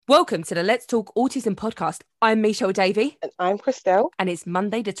Welcome to the Let's Talk Autism podcast. I'm Michelle Davey. And I'm Christelle. And it's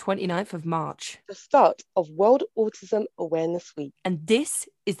Monday the 29th of March. The start of World Autism Awareness Week. And this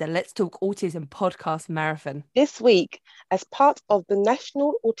is the Let's Talk Autism podcast marathon. This week, as part of the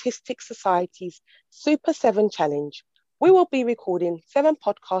National Autistic Society's Super 7 Challenge, we will be recording 7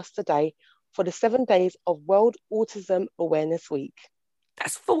 podcasts a day for the 7 days of World Autism Awareness Week.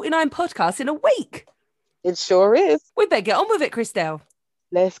 That's 49 podcasts in a week. It sure is. We better get on with it, Christelle.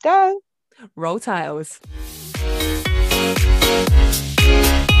 Let's go. Roll titles.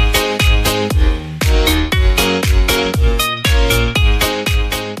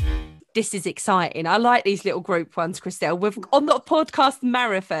 This is exciting. I like these little group ones, Christelle. We've on the podcast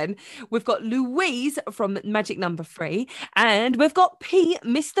marathon, we've got Louise from Magic Number 3, and we've got P,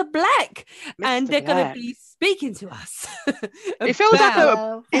 Mr. Black, and they're going to be speaking to us. It feels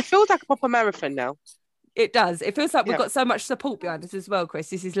like a proper marathon now. It does. It feels like we've got so much support behind us as well, Chris.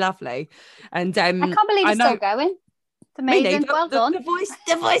 This is lovely. And I can't believe it's still going. It's amazing. Well done.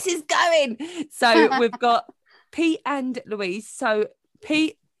 The voice is going. So we've got Pete and Louise. So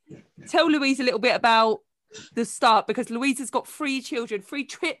Pete, tell Louise a little bit about the start, because Louise has got 3 children, 3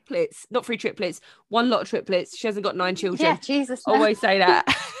 triplets, not 3 triplets, 1 lot of triplets. She hasn't got 9 children. Yeah, Jesus. No. Always say that.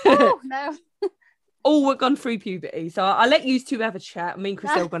 Oh, no. All were gone through puberty. So I'll let you two have a chat. Me and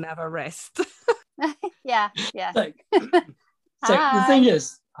Christelle are going to have a rest. Yeah. So the thing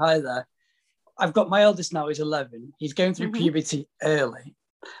is, hi there. I've got my eldest now, he's 11. He's going through puberty early.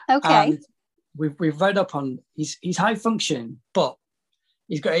 Okay. And we've read up on, he's high functioning, but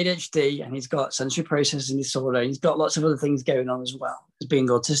he's got ADHD and he's got sensory processing disorder. He's got lots of other things going on as well as being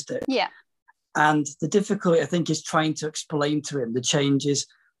autistic. Yeah. And the difficulty, I think, is trying to explain to him the changes,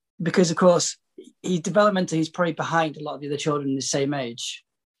 because, of course, he's developmentally, he's probably behind a lot of the other children in the same age.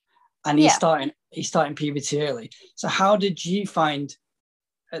 And he's starting puberty early. So how did you find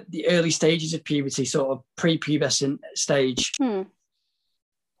at the early stages of puberty, sort of pre-pubescent stage? Well,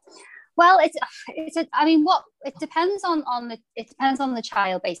 it depends on the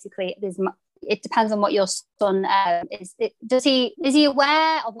child, basically. It depends on what your son is. Is he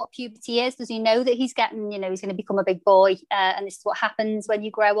aware of what puberty is? Does he know that he's getting, he's going to become a big boy, and this is what happens when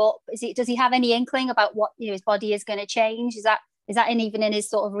you grow up? Does he have any inkling about what his body is going to change? Is that even in his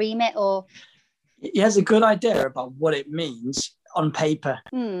sort of remit, or? He has a good idea about what it means on paper.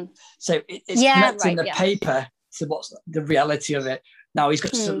 So it's connecting the paper to what's the reality of it. Now he's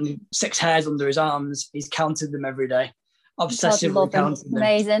got 6 hairs under his arms. He's counted them every day. Obsessively counting them.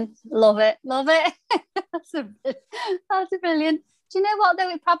 Amazing. Love it. That's brilliant. Do you know what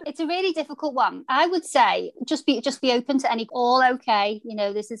though? It's a really difficult one. I would say just be open to any, all okay.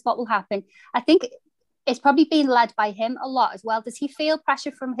 This is what will happen. I think it's probably being led by him a lot as well. Does he feel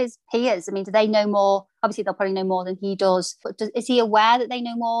pressure from his peers? I mean, do they know more? Obviously, they'll probably know more than he does. But is he aware that they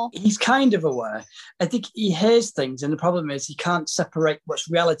know more? He's kind of aware. I think he hears things, and the problem is he can't separate what's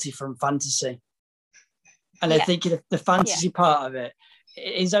reality from fantasy. And I think the fantasy part of it,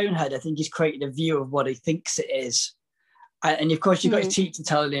 in his own head, I think he's created a view of what he thinks it is. And of course, you've got his teacher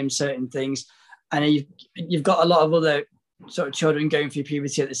telling him certain things, and you've got a lot of other sort of children going through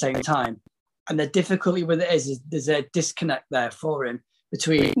puberty at the same time. And the difficulty with it is there's a disconnect there for him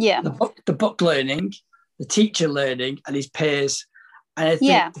between the book learning, the teacher learning, and his peers. And I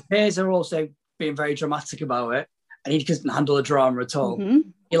think the peers are also being very dramatic about it, and he doesn't handle the drama at all.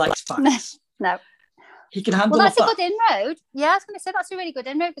 He likes facts. No. He can handle that's a good inroad. Yeah, I was going to say that's a really good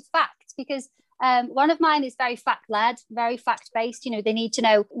inroad with facts, because one of mine is very fact-led, very fact-based. They need to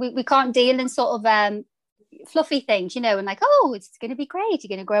know. We can't deal in sort of fluffy things, and like, oh, it's going to be great, you're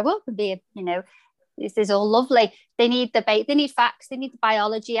going to grow up and be this is all lovely. They need they need facts, they need the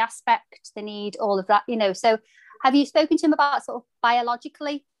biology aspect, they need all of that. So have you spoken to him about sort of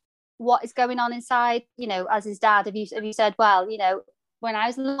biologically what is going on inside, as his dad? Have you said, well, when I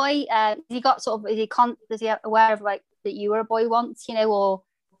was a boy, is he aware of like that you were a boy once, or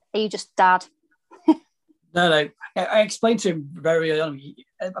are you just dad? No. I explained to him very early on.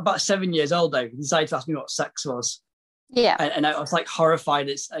 About 7 years old, though, he decided to ask me what sex was. Yeah. And I was like horrified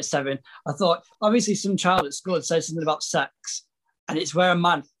at 7. I thought, obviously, some child at school says something about sex, and it's where a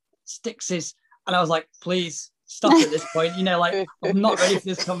man sticks his. And I was like, please stop at this point. Like, I'm not ready for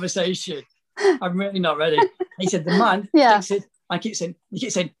this conversation. I'm really not ready. And he said, the man sticks it. He keeps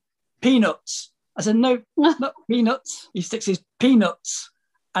saying, peanuts. I said, no, not peanuts. He sticks his peanuts.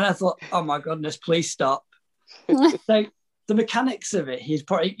 And I thought, oh my goodness, please stop. So the mechanics of it, he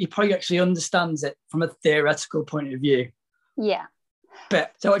probably actually understands it from a theoretical point of view. Yeah.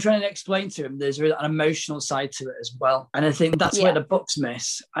 But so I'm trying to explain to him there's an emotional side to it as well. And I think that's where the books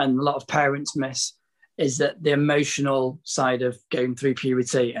miss, and a lot of parents miss, is that the emotional side of going through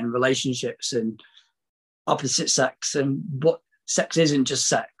puberty and relationships and opposite sex, and what sex isn't just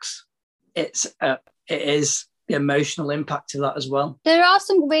sex. It is the emotional impact of that as well. There are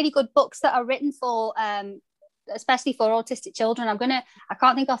some really good books that are written for especially for autistic children. I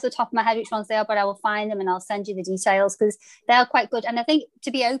can't think off the top of my head which ones they are, but I will find them and I'll send you the details, because they're quite good. And I think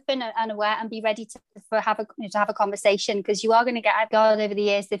to be open and aware and be ready to have a conversation, because you are going to get, over the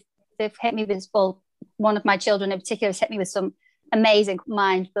years, they've hit me with, well, one of my children in particular has hit me with some amazing,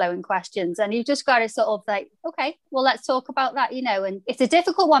 mind-blowing questions, and you've just got to sort of like, okay, well, let's talk about that, and it's a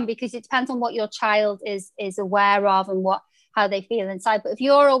difficult one because it depends on what your child is aware of and how they feel inside. But if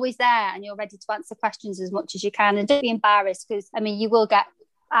you're always there and you're ready to answer questions as much as you can, and don't be embarrassed, because you will get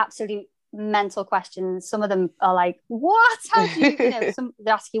absolute mental questions. Some of them are like, what? How do you, some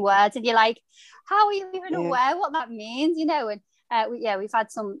they ask you words and you're like, how are you even aware what that means? And we've had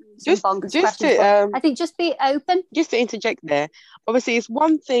some bonkers questions. I think just be open. Just to interject there, obviously it's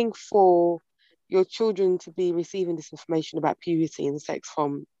one thing for your children to be receiving this information about puberty and sex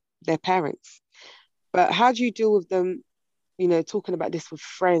from their parents, but how do you deal with them, talking about this with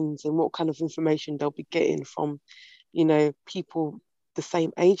friends, and what kind of information they'll be getting from, people the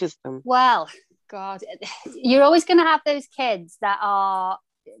same age as them? Well, God, you're always going to have those kids that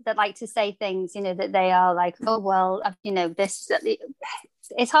like to say things, that they are like, oh, well, this,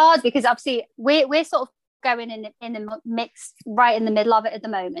 it's hard because obviously we're sort of going in the mix right in the middle of it at the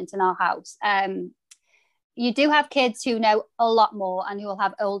moment in our house. You do have kids who know a lot more and who will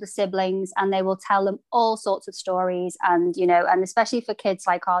have older siblings, and they will tell them all sorts of stories, and and especially for kids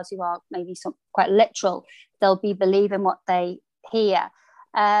like ours who are maybe quite literal, they'll be believing what they hear.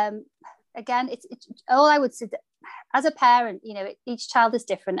 Again, it's all I would say. As a parent, each child is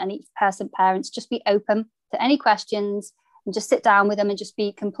different, and each parents just be open to any questions and just sit down with them and just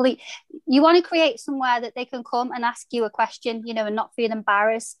be complete. You want to create somewhere that they can come and ask you a question, and not feel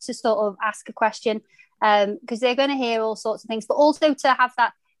embarrassed to sort of ask a question, because they're going to hear all sorts of things, but also to have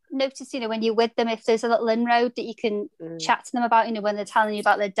that notice, when you're with them, if there's a little inroad that you can chat to them about, when they're telling you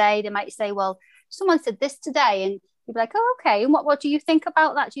about their day, they might say, well, someone said this today, and you'd be like, oh, okay, and what do you think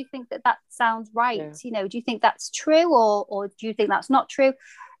about that? Do you think that sounds right? Do you think that's true, or do you think that's not true?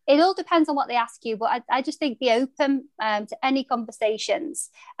 It all depends on what they ask you, but I just think be open to any conversations.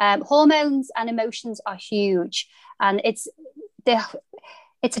 Hormones and emotions are huge, and it's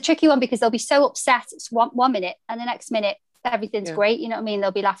a tricky one because they'll be so upset one minute, and the next minute everything's great. You know what I mean?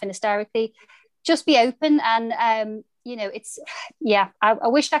 They'll be laughing hysterically. Just be open, and I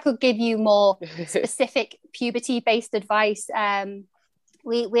wish I could give you more specific puberty-based advice.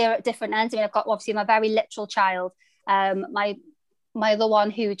 We're at different ends. I've got obviously my very literal child, my other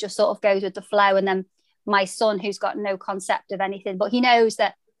one who just sort of goes with the flow, and then my son who's got no concept of anything, but he knows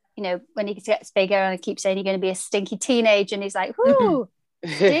that, when he gets bigger, and I keep saying you're going to be a stinky teenager, and he's like, ooh,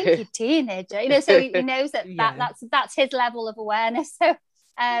 stinky teenager, so he knows that's his level of awareness. So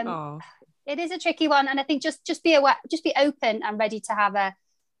it is a tricky one, and I think just be aware, just be open and ready to have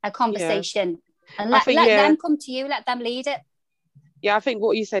a conversation, and let them come to you, let them lead it. I think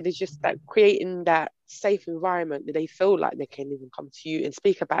what you said is just that creating that safe environment that they feel like they can even come to you and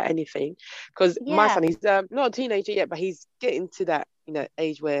speak about anything, because my son, he's not a teenager yet, but he's getting to that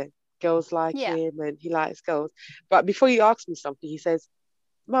age where girls like him and he likes girls. But before he asks me something, he says,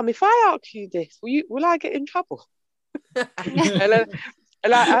 Mum, if I ask you this, will I get in trouble? And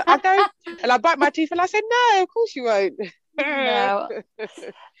I go, and I bite my teeth, and I said, no, of course you won't. No.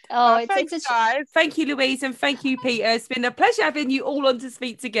 Oh, thanks, guys. Thank you, Louise, and thank you, Peter. It's been a pleasure having you all on to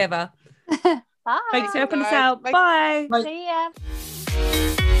speak together. Bye. Thanks for helping us out. Bye. Bye. See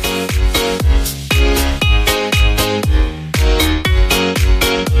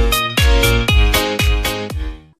ya.